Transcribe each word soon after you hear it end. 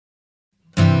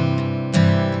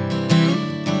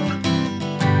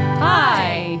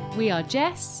We are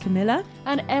Jess, Camilla,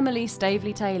 and Emily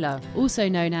Stavely-Taylor, also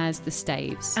known as the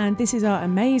Staves, and this is our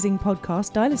amazing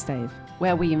podcast, Dial a Stave,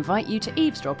 where we invite you to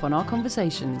eavesdrop on our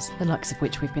conversations, the likes of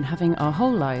which we've been having our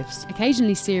whole lives.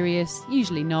 occasionally serious,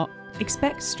 usually not.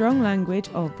 Expect strong language,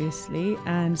 obviously,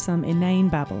 and some inane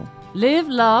babble. Live,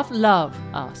 laugh, love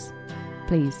us.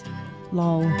 Please.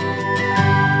 Lol.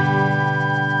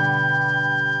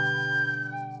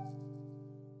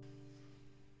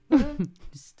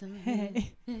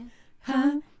 Hey,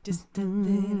 just a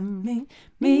little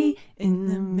me in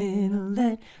the middle,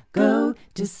 let go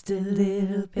just a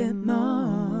little bit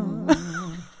more.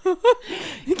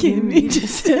 Give me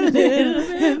just a little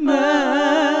bit more.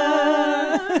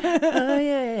 Oh,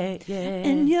 yeah, yeah.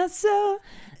 And you're so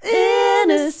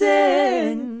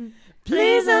innocent.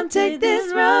 Please don't take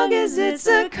this wrong, as it's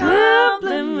a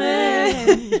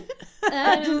compliment.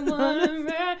 I don't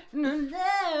wanna run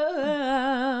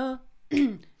now.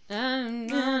 I'm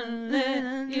gonna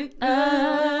let you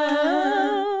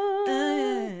out.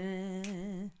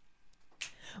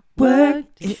 Work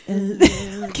it a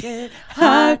little bit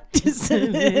hard, just a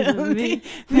little me in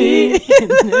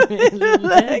the middle,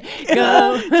 let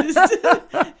go.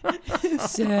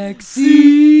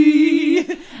 Sexy,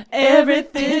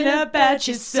 everything about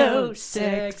you so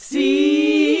sexy.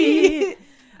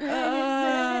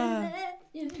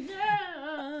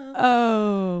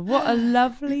 Oh, what a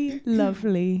lovely,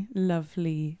 lovely,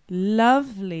 lovely,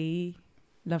 lovely,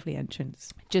 lovely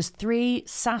entrance. Just three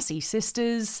sassy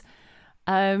sisters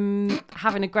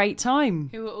having a great time.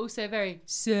 Who are also very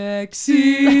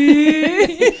Sexy.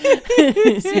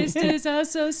 sisters are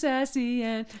so sassy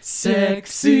and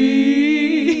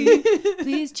Sexy.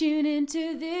 Please tune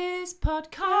into this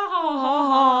podcast.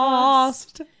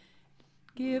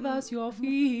 Give us your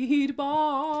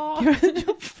feedback. Your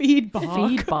feedback.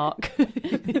 Feedback.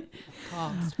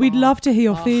 We'd love to hear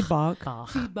your feedback.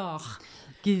 Feedback.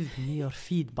 Give me your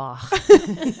feedback.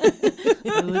 I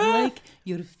would like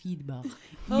your feedback.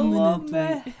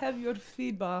 Have your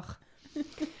feedback.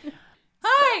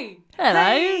 Hi!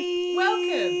 Hello.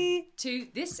 Welcome to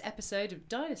this episode of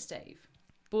Dial a Stave,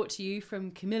 brought to you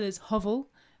from Camilla's hovel,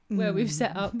 where we've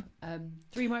set up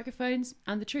 3 microphones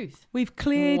and the truth. We've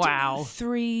cleared Wow.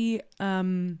 three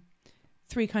kind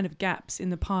of gaps in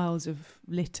the piles of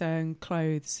litter and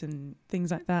clothes and things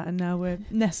like that, and now we're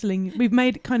nestling. We've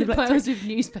made kind of like Piles of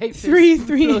newspapers three- from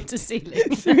floor to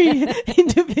ceiling. 3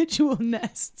 individual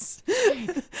nests.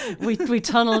 We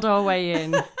tunnelled our way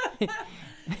in.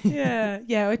 Yeah.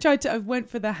 I went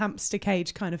for the hamster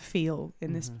cage kind of feel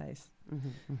in this place,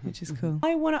 which is cool.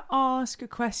 I want to ask a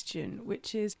question,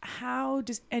 which is, how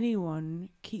does anyone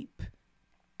keep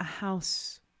a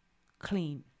house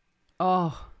clean?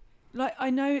 Oh, Like, I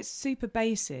know it's super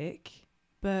basic,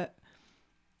 but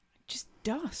just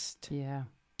dust. yeah.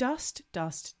 Dust.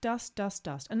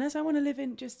 Unless I want to live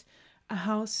in just a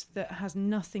house that has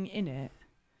nothing in it.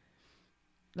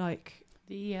 Like,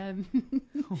 The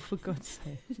oh, for God's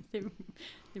sake.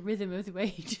 the rhythm of the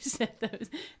way you just said that was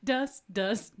dust.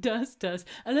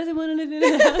 Unless I want to live in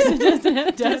a house that doesn't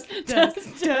have dust.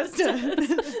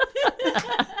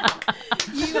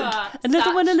 You are Unless I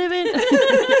such- want to live in.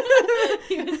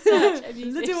 You're such a musician.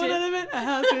 Unless I want to live in a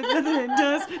house with nothing in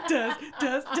dust.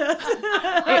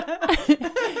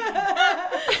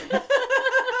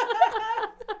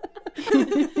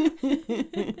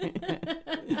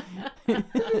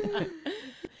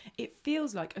 It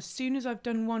feels like as soon as I've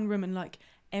done one room and like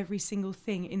every single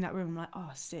thing in that room, I'm like, oh,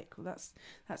 sick. Well,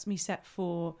 that's me set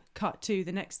for cut 2.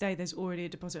 The next day, there's already a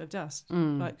deposit of dust.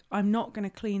 Like, I'm not going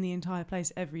to clean the entire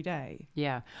place every day.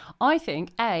 Yeah. I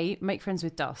think, make friends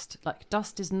with dust. Like,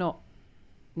 dust is not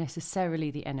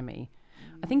necessarily the enemy.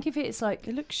 I think if it's like...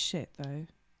 It looks shit, though.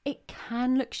 It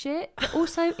can look shit, but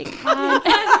also it can...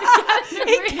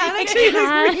 It can actually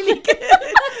look really good.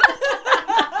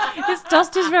 This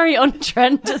dust is very on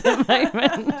trend at the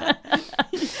moment.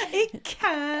 It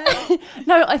can.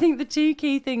 No, I think the 3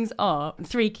 key things.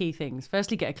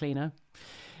 Firstly, get a cleaner.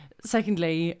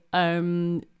 Secondly,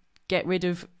 get rid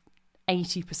of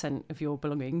 80% of your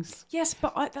belongings. Yes,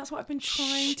 but that's what I've been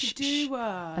trying to do.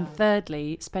 And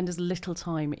thirdly, spend as little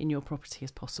time in your property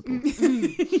as possible.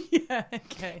 Yeah,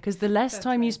 okay. Because the less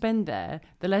time you spend there,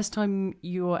 the less time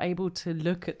you're able to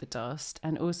look at the dust,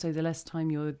 and also the less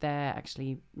time you're there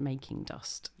actually making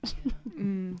dust.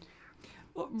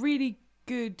 What really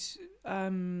good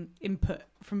input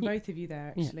from both of you there,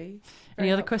 actually. Very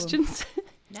Any other helpful. questions?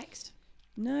 Next.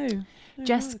 No.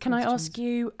 Jess, can I ask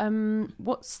you,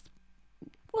 what's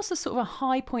the sort of a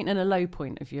high point and a low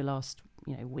point of your last,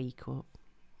 week or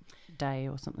day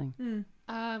or something?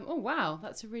 Oh wow,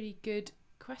 that's a really good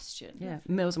question. Yeah,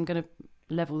 Mills, I'm going to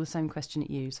level the same question at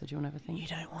you. So do you want to have a think? You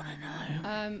don't want to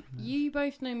know. You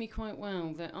both know me quite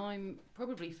well that I'm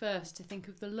probably first to think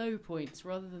of the low points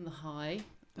rather than the high.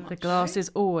 The glass is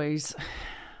always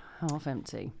half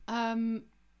empty.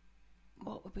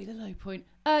 What would be the low point?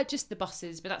 Just the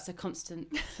buses, but that's a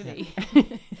constant for me.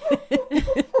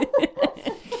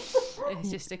 It's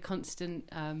just a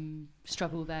constant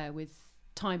struggle there with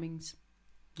timings.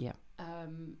 Yeah.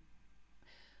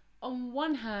 On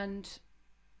one hand,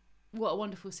 what a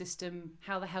wonderful system.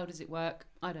 How the hell does it work?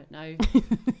 I don't know.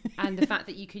 And the fact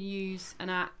that you can use an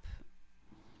app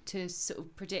to sort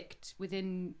of predict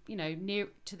within, near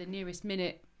to the nearest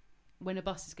minute when a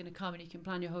bus is going to come, and you can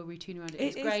plan your whole routine around it.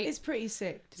 It's great. It's pretty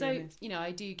sick, to be honest.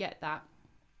 I do get that.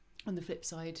 On the flip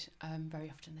side, very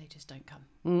often they just don't come.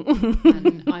 Mm.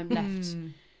 And I'm left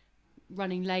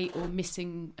running late or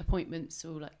missing appointments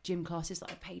or like gym classes that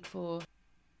I paid for.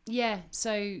 Yeah,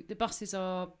 so the buses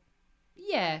are,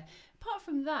 apart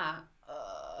from that,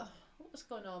 what's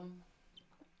gone on?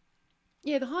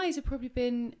 Yeah, the highs have probably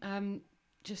been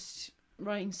just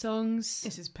writing songs.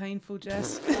 This is painful,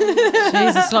 Jess.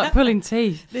 Jeez, it's like pulling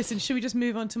teeth. Listen, should we just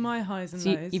move on to my highs and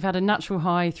So lows? you've had a natural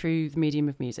high through the medium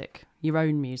of music, your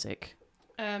own music.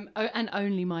 And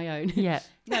only my own. Yeah.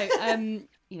 No,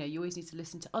 you always need to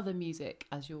listen to other music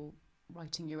as you're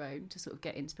writing your own to sort of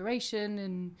get inspiration.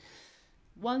 And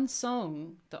one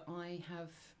song that I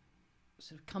have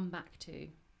sort of come back to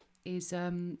is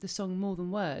the song More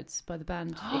Than Words by the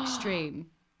band Extreme.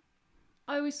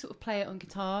 I always sort of play it on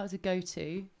guitar as a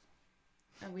go-to,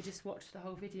 and we just watch the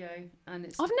whole video. And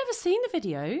it's I've never seen the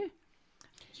video.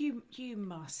 You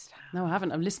must have. No, I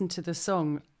haven't. I've listened to the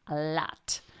song a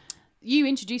lot. You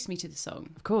introduced me to the song,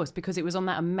 Of course, because it was on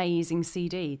that amazing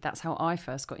CD. That's how I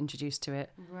first got introduced to it.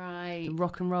 right? The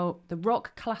rock and roll, the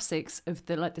rock classics of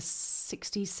the 60s,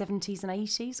 70s and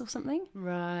 80s or something.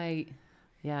 Right.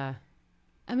 Yeah.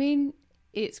 I mean,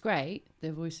 it's great.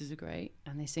 Their voices are great,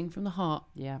 and they sing from the heart.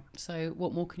 Yeah. So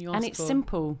what more can you ask And it's for?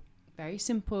 simple. Very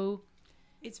simple.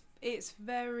 It's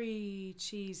very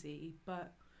cheesy,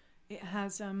 but it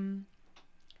has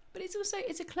But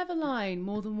it's a clever line.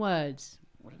 More than words.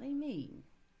 What do they mean?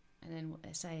 And then what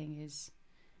they're saying is,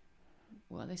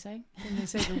 what are they saying? and they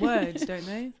say the words, don't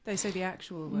they? They say the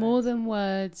actual words. More than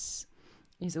words.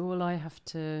 Is all I have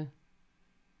to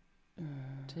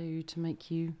do to make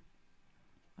you...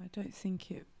 I don't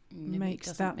think it Maybe it makes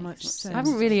doesn't that make much as much sense. I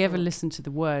haven't really ever listened to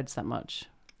the words that much.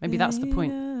 Maybe that's the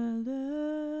point. I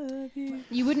love you.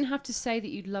 You wouldn't have to say that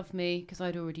you'd love me because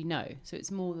I'd already know. So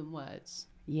it's more than words.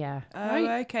 Yeah. Oh,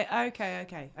 Right?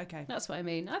 okay. That's what I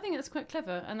mean. I think that's quite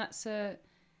clever, and that's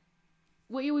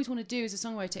what you always want to do as a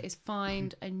songwriter is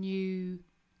find a new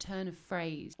turn of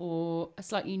phrase or a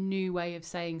slightly new way of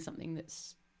saying something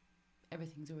that's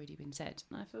everything's already been said.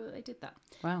 And I feel that they did that.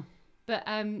 Wow. But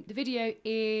the video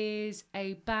is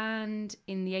a band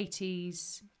in the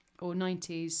 80s or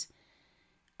 90s.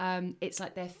 It's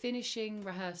like they're finishing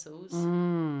rehearsals.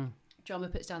 Drummer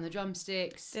puts down the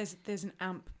drumsticks. There's an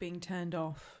amp being turned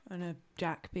off and a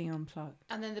jack being unplugged.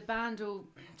 And then the band will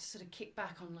sort of kick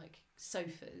back on like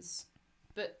sofas.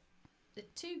 But the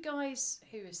two guys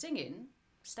who are singing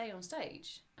stay on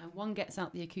stage. And one gets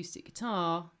out the acoustic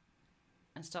guitar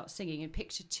and starts singing. And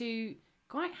picture two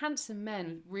quite handsome men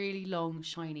with really long,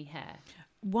 shiny hair.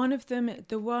 One of them,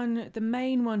 the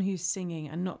main one who's singing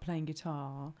and not playing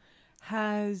guitar,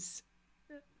 has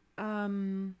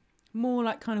more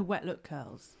like kind of wet look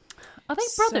curls. Are they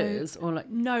So- brothers or like...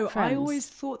 No, friends? I always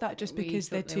thought that just We because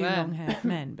they're thought they two were. long-haired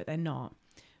men, but they're not.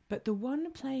 But the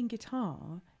one playing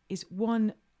guitar is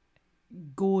one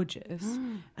gorgeous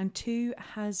and two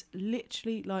has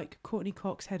literally like Courtney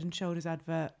Cox Head and Shoulders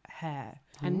advert hair,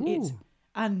 and Ooh.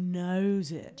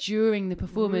 knows it. During the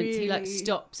performance, he like Really?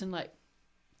 stops and like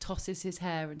tosses his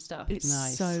hair and stuff. It's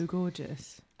Nice. so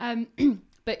gorgeous.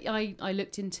 But I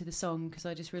looked into the song because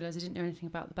I just realised I didn't know anything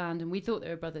about the band, and we thought they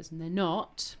were brothers, and they're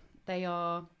not. They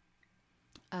are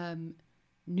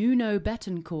Nuno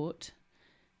Betancourt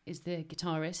is the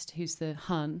guitarist who's the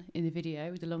Hun in the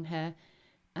video with the long hair,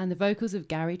 and the vocals of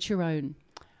Gary Cherone.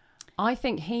 I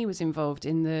think he was involved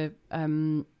in the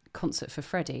concert for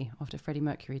Freddie after Freddie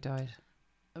Mercury died.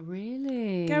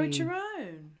 Really? Gary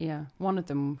Cherone. Yeah, one of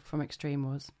them from Extreme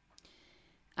was.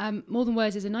 More Than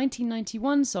Words is a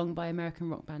 1991 song by American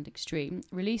rock band Extreme,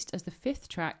 released as the 5th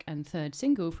track and 3rd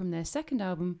single from their second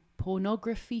album,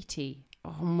 Pornograffiti.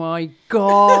 Oh my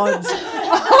God.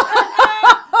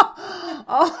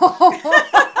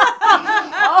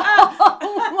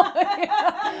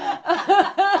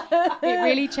 It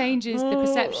really changes the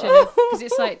perception because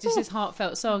it's like just this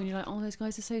heartfelt song. And you're like, oh, those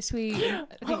guys are so sweet.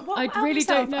 I really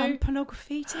don't know.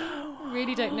 Pornography.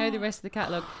 Really don't know the rest of the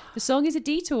catalogue. The song is a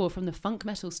detour from the funk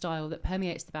metal style that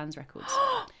permeates the band's records.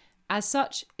 As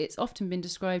such, it's often been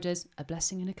described as a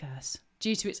blessing and a curse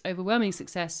due to its overwhelming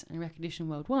success and recognition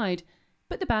worldwide,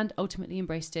 but the band ultimately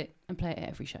embraced it and play it at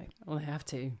every show. Well, they have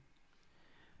to.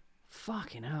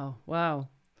 Fucking hell. Wow.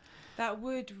 That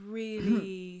would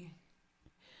really...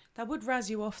 That would razz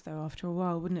you off, though, after a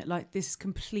while, wouldn't it? Like, this is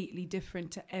completely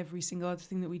different to every single other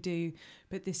thing that we do,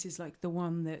 but this is, like, the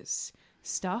one that's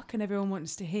stuck and everyone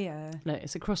wants to hear. No,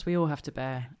 it's a cross we all have to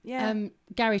bear. Yeah.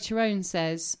 Gary Tyrone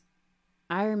says,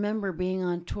 I remember being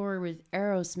on tour with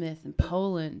Aerosmith in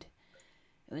Poland.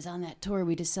 It was on that tour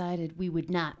we decided we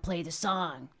would not play the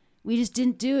song. We just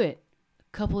didn't do it. A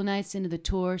couple of nights into the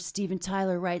tour, Steven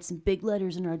Tyler writes in big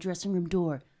letters on our dressing room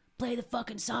door, play the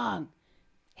fucking song.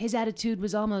 His attitude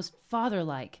was almost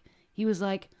father-like. He was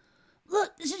like,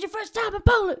 look, this is your first time in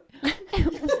Poland. Where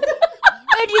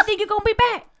do you think you're going to be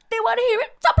back? They want to hear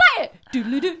it. So play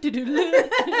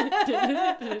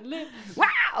it.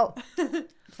 Wow.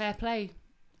 Fair play.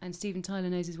 And Steven Tyler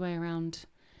knows his way around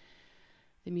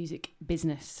the music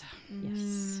business.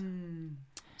 Yes.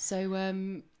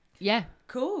 So, yeah.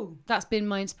 Cool. That's been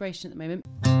my inspiration at the moment.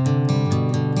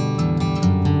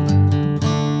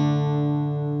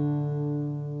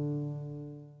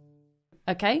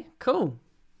 Okay, cool.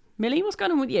 Millie, what's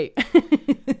going on with you?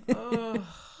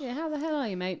 Yeah, how the hell are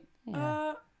you, mate?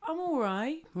 I'm all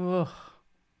right. Oh,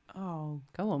 Oh,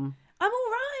 go on. I'm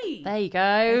all right. There you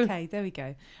go. Okay, there we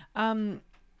go.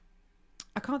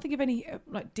 I can't think of any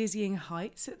like dizzying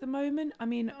heights at the moment. I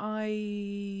mean,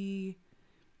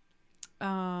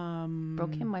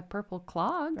 Broke in my purple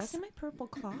clogs. broke in my purple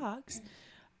clogs.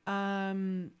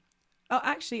 Oh,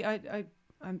 actually,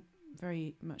 I'm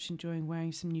very much enjoying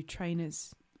wearing some new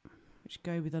trainers, which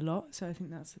go with a lot. So I think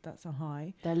that's a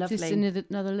high. They're lovely. Just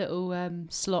another little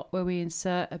slot where we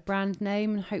insert a brand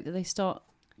name and hope that they start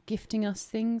gifting us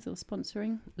things or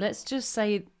sponsoring. Let's just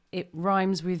say it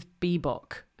rhymes with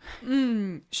Bebop.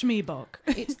 Schmeebok.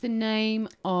 It's the name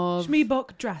of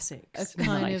Schmeebok a Drassics.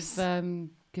 kind Nice. of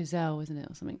gazelle, isn't it,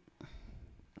 or something?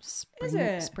 Is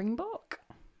it? Springbok?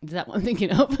 Is that what I'm thinking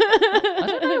of? I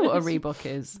don't know what a Reebok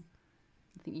is.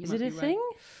 I think you Is might it a be right. thing?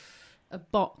 A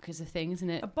bok is a thing, isn't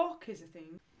it? A bok is a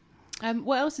thing.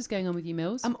 What else is going on with you,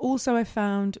 Mills? Also, I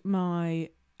found my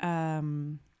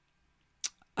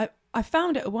I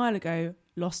found it a while ago,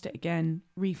 lost it again,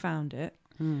 refound it.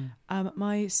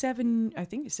 My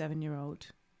 7-year-old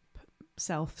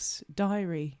self's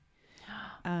diary.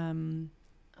 It's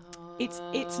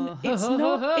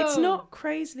not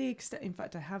crazily extent. In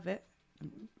fact, I have it.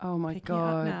 Oh my Picking it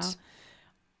up god.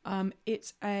 now.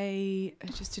 It's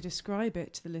just to describe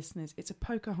it to the listeners, it's a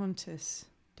Pocahontas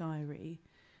diary,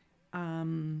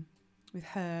 with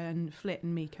her and Flit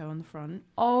and Miko on the front.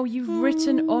 Oh, you've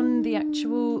written on the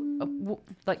actual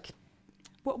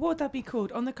What would that be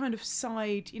called? On the kind of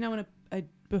side, you know, when a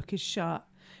book is shut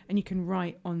and you can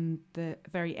write on the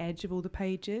very edge of all the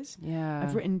pages. yeah.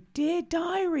 I've written Dear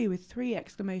Diary with 3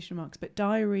 exclamation marks, but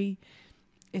diary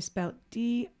is spelled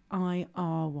Diry.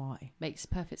 Makes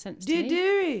perfect sense to Dear me.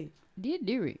 Diary. Dear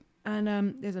Deary. And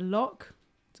there's a lock.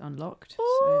 It's unlocked.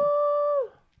 Ooh.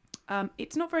 So,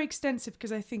 it's not very extensive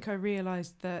because I think I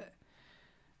realised that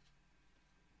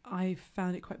I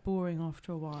found it quite boring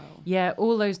after a while. Yeah,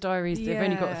 all those diaries, they've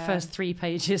only got the Yeah. first 3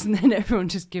 pages and then everyone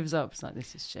just gives up. It's like,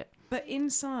 this is shit. But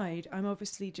inside, I'm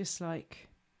obviously just like,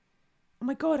 oh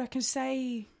my God, I can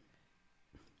say,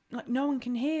 like, no one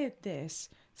can hear this.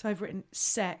 So I've written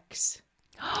sex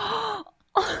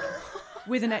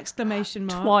with an exclamation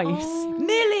mark. Twice.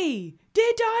 Millie,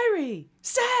 dear diary,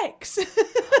 sex.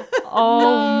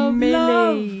 Oh, Love,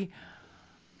 Millie.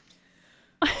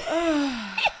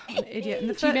 I'm an idiot. And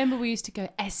the Do you remember we used to go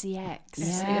SEX? It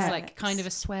was Yeah. like kind of a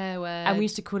swear word. And we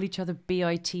used to call each other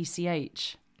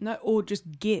BITCH. No, or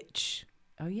just gitch.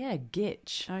 Oh, yeah,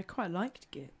 Gitch. I quite liked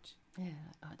gitch. Yeah,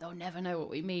 they'll never know what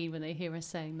we mean when they hear us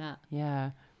saying that.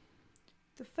 Yeah.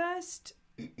 The first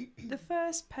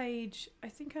page, I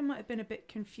think I might have been a bit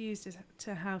confused as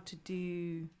to how to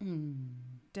do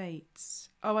dates.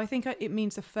 Oh, I think it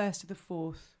means the 1st of the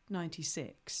 4th,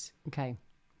 96. Okay.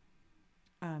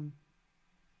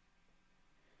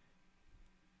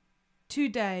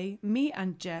 Today, me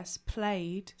and Jess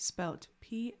played, spelt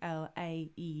Plaed,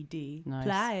 Nice.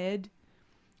 played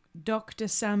Dr.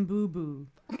 Sambubu.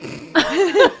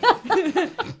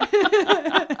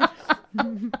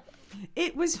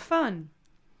 It was fun.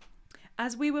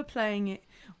 as we were playing it,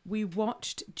 we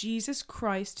watched Jesus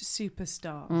Christ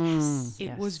Superstar. It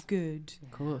Yes. was good.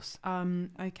 Of course.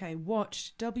 Okay,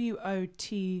 watched,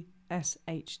 WOTSHT,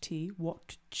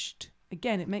 watched.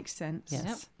 Again, it makes sense.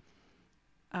 Yes.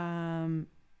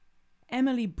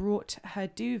 Emily brought her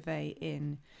duvet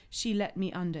in. She let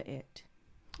me under it.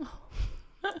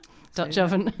 Dutch So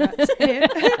oven. That's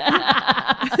it.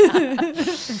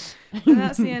 And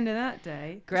that's the end of that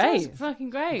day. Great. Sounds fucking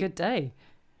great. Good day.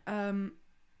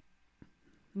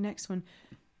 Next one.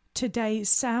 Today,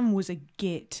 Sam was a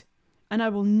git, and I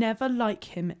will never like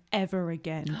him ever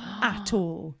again. At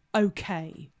all.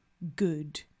 Okay.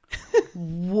 Good.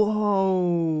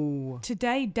 Whoa.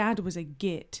 Today, Dad was a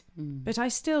git, but I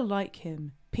still like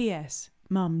him. P.S.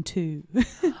 Mum too.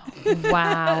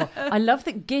 Wow. I love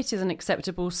that git is an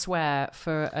acceptable swear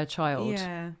for a child.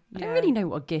 Yeah. I don't really know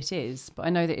what a git is, but I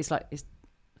know that it's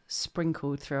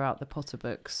sprinkled throughout the Potter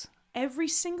books. Every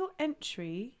single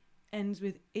entry ends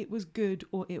with "it was good"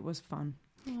 or "it was fun."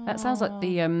 That sounds like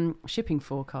the shipping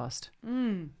forecast.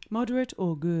 Moderate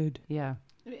or good. Yeah.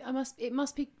 It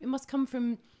must come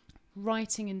from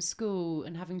writing in school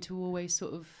and having to always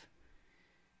sort of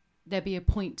there be a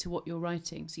point to what you're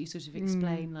writing, so you sort of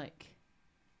explain like,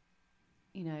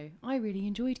 you know, I really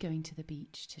enjoyed going to the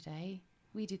beach today.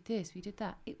 We did this, we did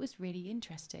that. It was really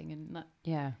interesting, and that.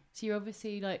 Yeah. So you're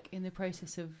obviously like in the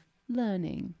process of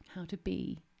learning how to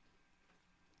be.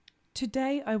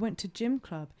 Today I went to gym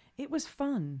club. It was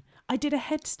fun. I did a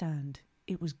headstand.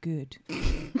 It was good.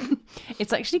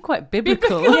 It's actually quite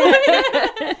biblical.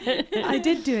 I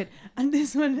did do it. And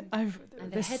this one, And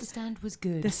the headstand was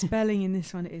good. the spelling in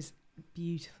this one is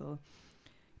beautiful.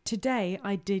 Today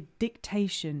I did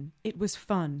dictation. It was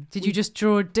fun. Did you just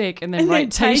draw a dick and then write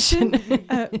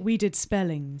tation? We did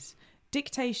spellings.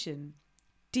 Dictation.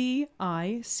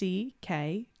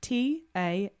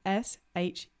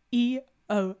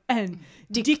 DICKTASHEON.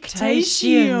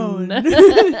 Dictation.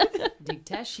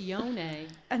 Dictatione.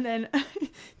 And then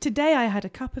today I had a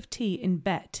cup of tea in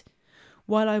bed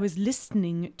while I was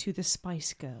listening to the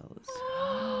Spice Girls.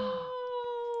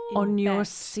 In On your bed.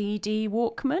 CD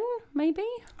Walkman, maybe?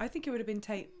 I think it would have been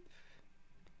tape.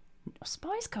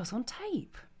 Spice Girls on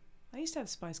tape. I used to have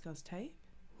Spice Girls tape.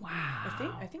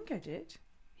 Wow. I think I did.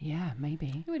 Yeah,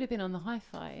 maybe. It would have been on the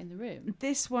hi-fi in the room.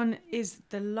 This one is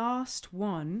the last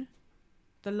one,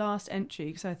 the last entry,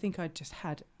 because I think I just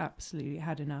absolutely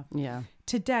had enough. Yeah.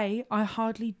 Today, I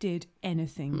hardly did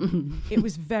anything. It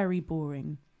was very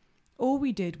boring. All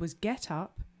we did was get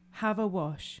up, have a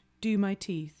wash, do my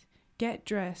teeth, get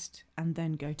dressed, and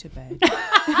then go to bed.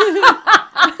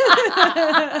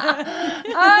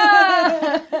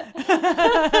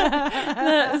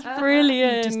 That's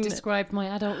brilliant. Just described my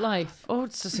adult life. Oh,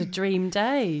 it's just a dream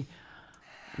day.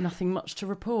 Nothing much to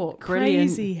report. Brilliant.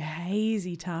 Crazy,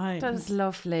 hazy time. That's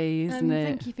lovely, isn't it?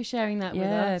 Thank you for sharing that with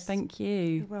Yeah, us. thank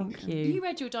you. welcome. Thank you. You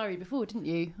read your diary before, didn't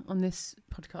you, on this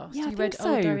podcast? Yeah, I you think read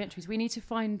so. old diary entries. We need to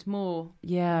find more,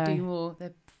 Yeah. do more.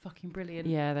 They're fucking brilliant.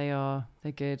 Yeah, they are.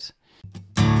 They're good.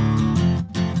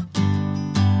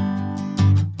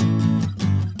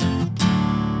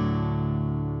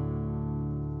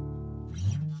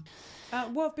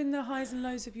 What have been the highs and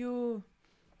lows of your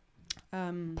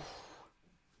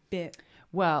bit?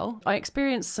 Well, I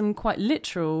experienced some quite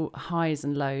literal highs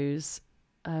and lows.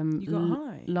 You got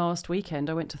high? Last weekend,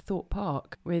 I went to Thorpe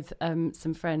Park with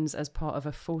some friends as part of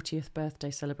a 40th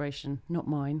birthday celebration. Not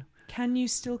mine. Can you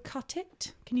still cut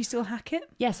it? Can you still hack it?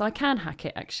 Yes, I can hack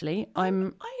it, actually.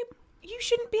 You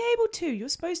shouldn't be able to. You're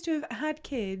supposed to have had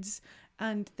kids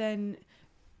and then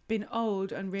been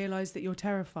old and realised that you're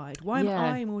terrified. Why am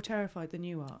I more terrified than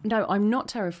you are? No, I'm not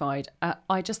terrified.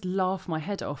 I just laugh my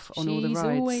head off on all the rides.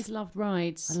 She's always loved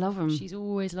rides. I love them. She's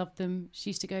always loved them. She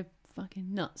used to go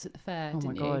fucking nuts at the fair. Oh my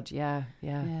didn't you? God, yeah.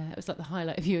 Yeah, it was like the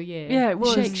highlight of your year. Yeah, it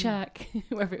was. Shake Shack,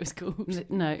 whatever it was called.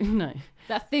 No.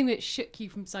 That thing that shook you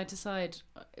from side to side.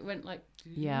 It went like.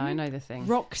 Yeah, I know the thing.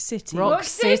 Rock City. Rock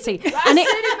City.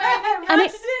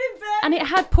 And it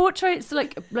had portraits,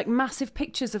 like massive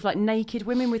pictures of like naked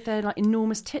women with their like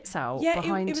enormous tits out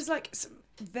behind. It was like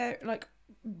very like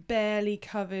barely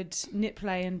covered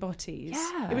niplay and botties.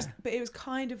 Yeah. But it was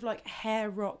kind of like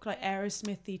hair rock, like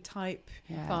Aerosmithy type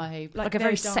vibe. like a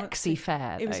very dancey. sexy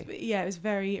fair. It was it was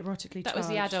very erotically That charged. was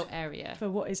the adult area. For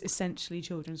what is essentially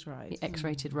children's rides. The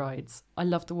X-rated rides. I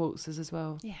love the waltzes as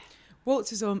well. Yeah.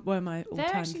 Waltzes were my They're all-time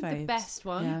actually faves. the best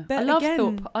one. Yeah. But I love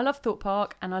again- I love Thorpe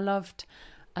Park, and I loved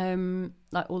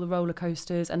like all the roller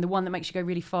coasters, and the one that makes you go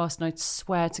really fast. And I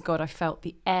swear to God, I felt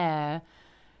the air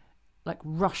like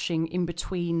rushing in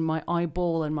between my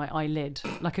eyeball and my eyelid,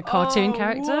 like a cartoon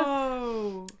character.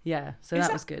 Whoa. Yeah, so Is that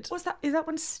that- was good. What's that? Is that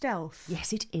one stealth?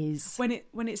 Yes, it is.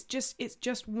 When it's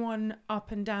just one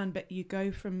up and down, but you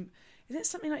go from, is it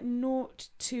something like 0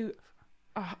 to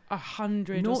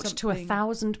 100 or 0 something? to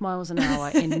 1,000 miles an hour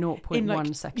in 0.1 In,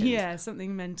 like, seconds. Yeah,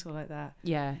 something mental like that.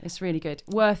 Yeah, it's really good.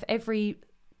 Worth every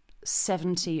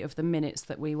 70 of the minutes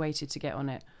that we waited to get on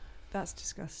it. That's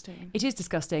disgusting. It is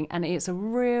disgusting, and it's a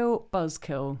real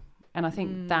buzzkill. And I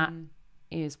think that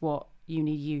is what you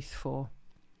need youth for.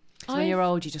 'Cause when you're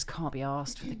old, you just can't be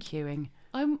asked for the queuing.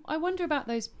 I wonder about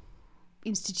those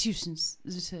institutions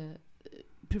that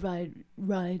provide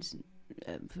rides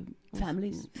for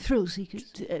families, thrill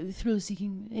seekers,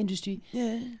 thrill-seeking industry.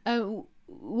 Yeah.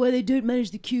 Where they don't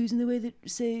manage the queues in the way that,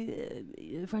 say,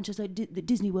 a franchise like the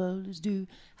Disney World do.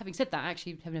 Having said that, I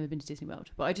actually have never been to Disney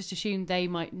World, but I just assumed they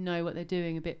might know what they're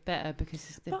doing a bit better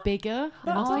because they're bigger and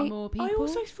But more people. I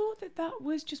also thought that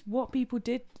was just what people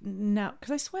did now.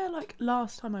 Because I swear, like,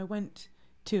 last time I went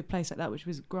to a place like that, which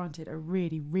was granted a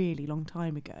really, really long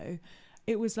time ago,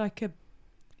 it was like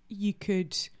you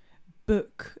could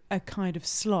book a kind of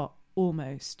slot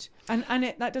almost. And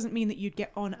that doesn't mean that you'd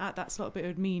get on at that slot, but it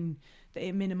would mean that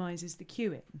it minimises the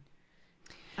queuing.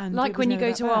 And Like it was when you never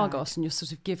go that to bad. Argos and you're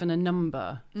sort of given a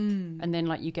number and then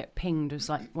like you get pinged. It's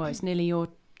like, well, it's nearly your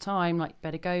time, like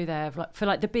better go there for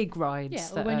like the big rides.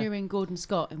 Yeah, or that when are- you're in Gordon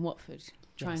Scott in Watford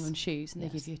trying Yes. on shoes and they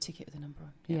Yes. give you a ticket with a number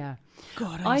on. Yeah.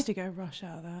 God, I- I used to go rush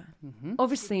out of that.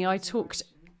 Obviously, I talked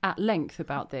at length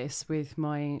about this with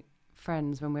my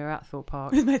friends when we were at Thorpe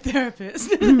Park With my therapist.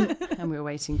 and we were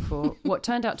waiting for what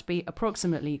turned out to be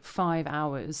approximately 5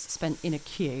 hours spent in a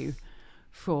queue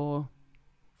for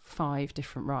 5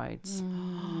 different rides.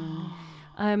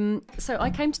 So I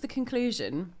came to the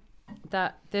conclusion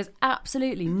that there's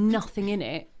absolutely nothing in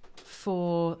it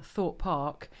for Thorpe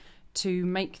Park to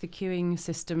make the queuing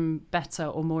system better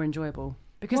or more enjoyable.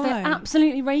 Because they're Why?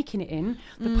 absolutely raking it in.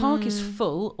 The park is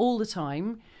full all the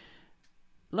time.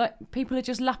 Like, people are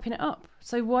just lapping it up.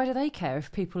 So why do they care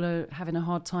if people are having a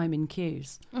hard time in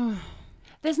queues?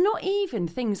 There's not even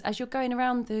things as you're going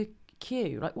around the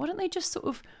queue. Like, why don't they just sort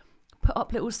of put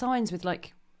up little signs with,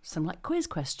 like, some, like, quiz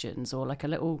questions or, like, a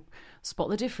little spot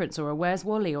the difference or a where's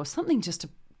Wally or something just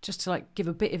to like, give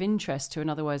a bit of interest to an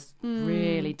otherwise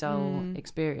really dull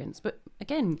experience. But,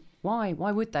 again, why?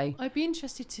 Why would they? I'd be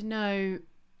interested to know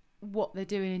what they're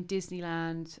doing in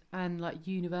Disneyland and like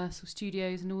Universal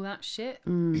Studios and all that shit,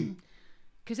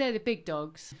 because they're the big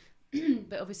dogs.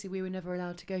 But obviously we were never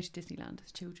allowed to go to Disneyland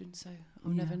as children, so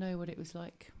I'll never know what it was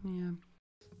like. Yeah.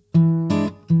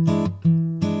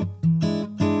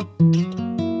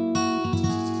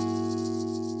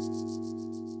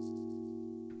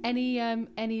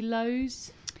 Any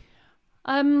lows?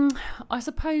 I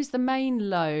suppose the main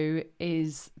low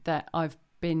is that I've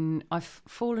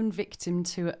fallen victim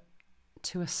to a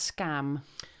scam,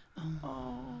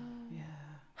 Yeah.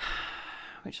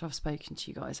 which I've spoken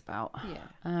to you guys about. Yeah.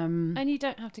 And you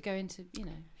don't have to go into, if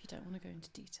you don't want to go into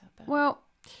detail about it. Well,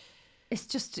 it's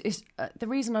the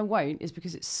reason I won't is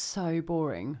because it's so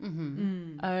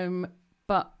boring.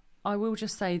 But I will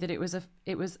just say that it was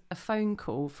a phone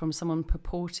call from someone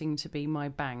purporting to be my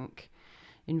bank,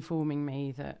 informing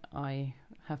me that I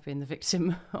have been the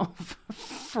victim of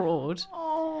fraud.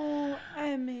 Oh,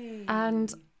 Emmy.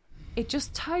 And it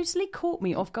just totally caught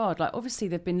me off guard. Like, obviously,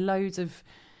 there've been loads of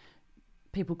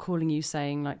people calling you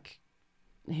saying, like,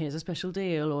 here's a special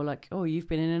deal, or like, oh, you've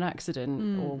been in an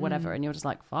accident, or whatever, and you're just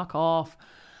like, fuck off.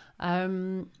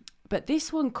 But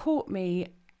this one caught me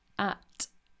at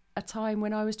a time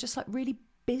when I was just like really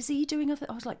busy doing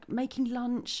I was like making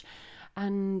lunch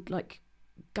and like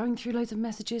going through loads of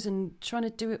messages and trying to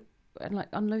do it and like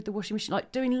unload the washing machine,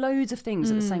 like doing loads of things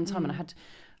at the same time. And I had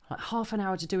like half an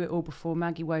hour to do it all before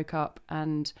Maggie woke up,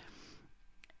 and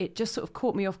it just sort of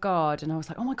caught me off guard. And I was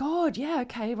like, oh my God, yeah,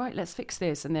 okay, right, let's fix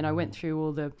this. And then I went through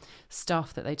all the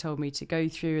stuff that they told me to go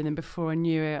through. And then before I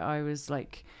knew it, I was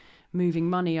like moving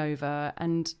money over.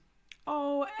 And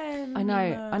Oh, Emma. I know.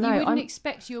 You wouldn't I'm-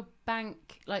 expect your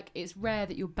bank, like, it's rare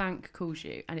that your bank calls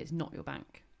you and it's not your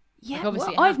bank. Yeah, Like,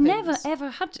 obviously well, it I've never happens. ever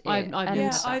had it. I've and- never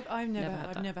Yeah, had that. I've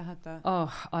Never never had had that. that.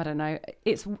 Oh, I don't know.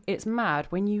 It's mad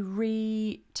when you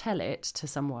retell it to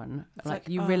someone. Like, like,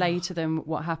 you relay to them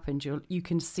what happened. You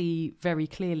can see very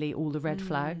clearly all the red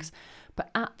flags, but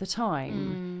at the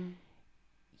time,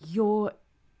 your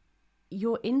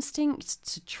instinct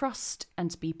to trust and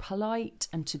to be polite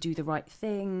and to do the right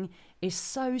thing is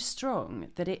so strong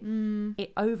that it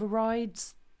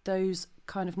overrides those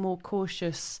kind of more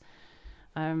cautious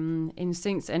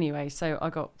instincts. Anyway, so I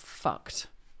got fucked,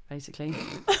 basically.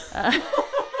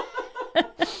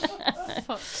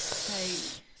 Fuck's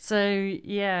sake. So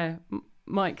yeah,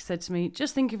 Mike said to me,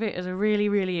 just think of it as a really,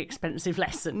 really expensive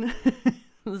lesson.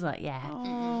 I was like, yeah.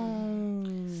 Oh.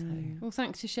 Well,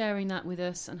 thanks for sharing that with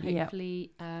us, and Yeah.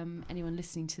 hopefully anyone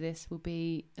listening to this will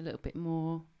be a little bit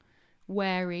more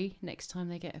wary next time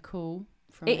they get a call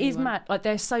from It is anyone. mad. Like,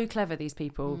 they're so clever, these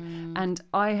people. And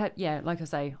I had, like I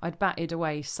say, I'd batted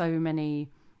away so many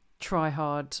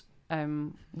try-hard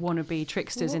wannabe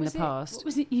tricksters What in the was it? past. What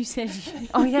was it you said?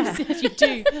 Oh, yeah. You said you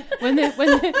do when the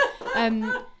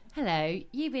hello,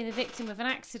 you've been the victim of an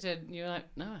accident. And you're like,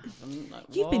 no, I haven't. Like,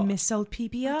 You've been what? missold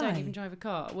PPI. I don't even drive a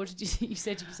car. What did you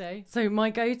said you say? So my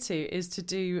go-to is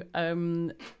to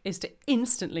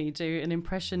instantly do an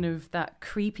impression of that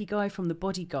creepy guy from The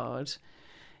Bodyguard.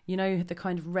 You know, the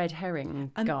kind of red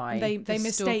herring And guy. they The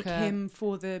mistake stalker. him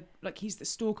for he's the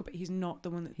stalker, but he's not the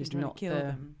one that's He's trying not to kill the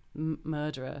them.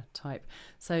 murderer type.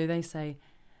 So they say,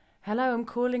 hello, I'm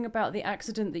calling about the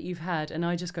accident that you've had. And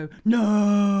I just go,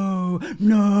 no,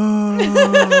 no,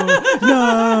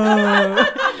 no,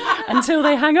 until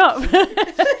they hang up,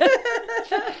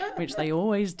 which they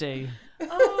always do.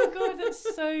 Oh God,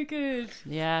 that's so good.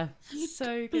 Yeah.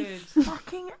 So good.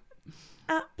 Fucking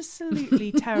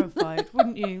absolutely terrified,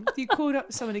 wouldn't you? If you called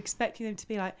up someone expecting them to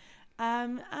be like,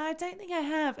 I don't think I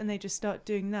have, and they just start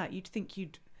doing that, you'd think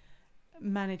you'd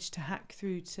manage to hack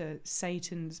through to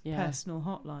Satan's Yeah. personal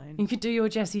hotline. You could do your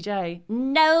Jessie J.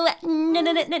 No, no, no,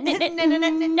 no, no, no, no, no, no, no,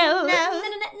 no, no,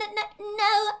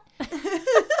 no.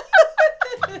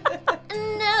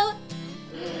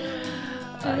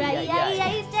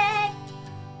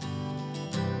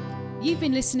 You've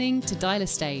been listening to Dial a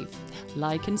Stave.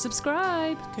 Like and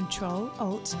subscribe. Control,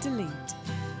 Alt, Delete.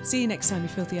 See you next time, you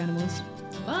filthy animals.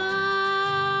 Bye.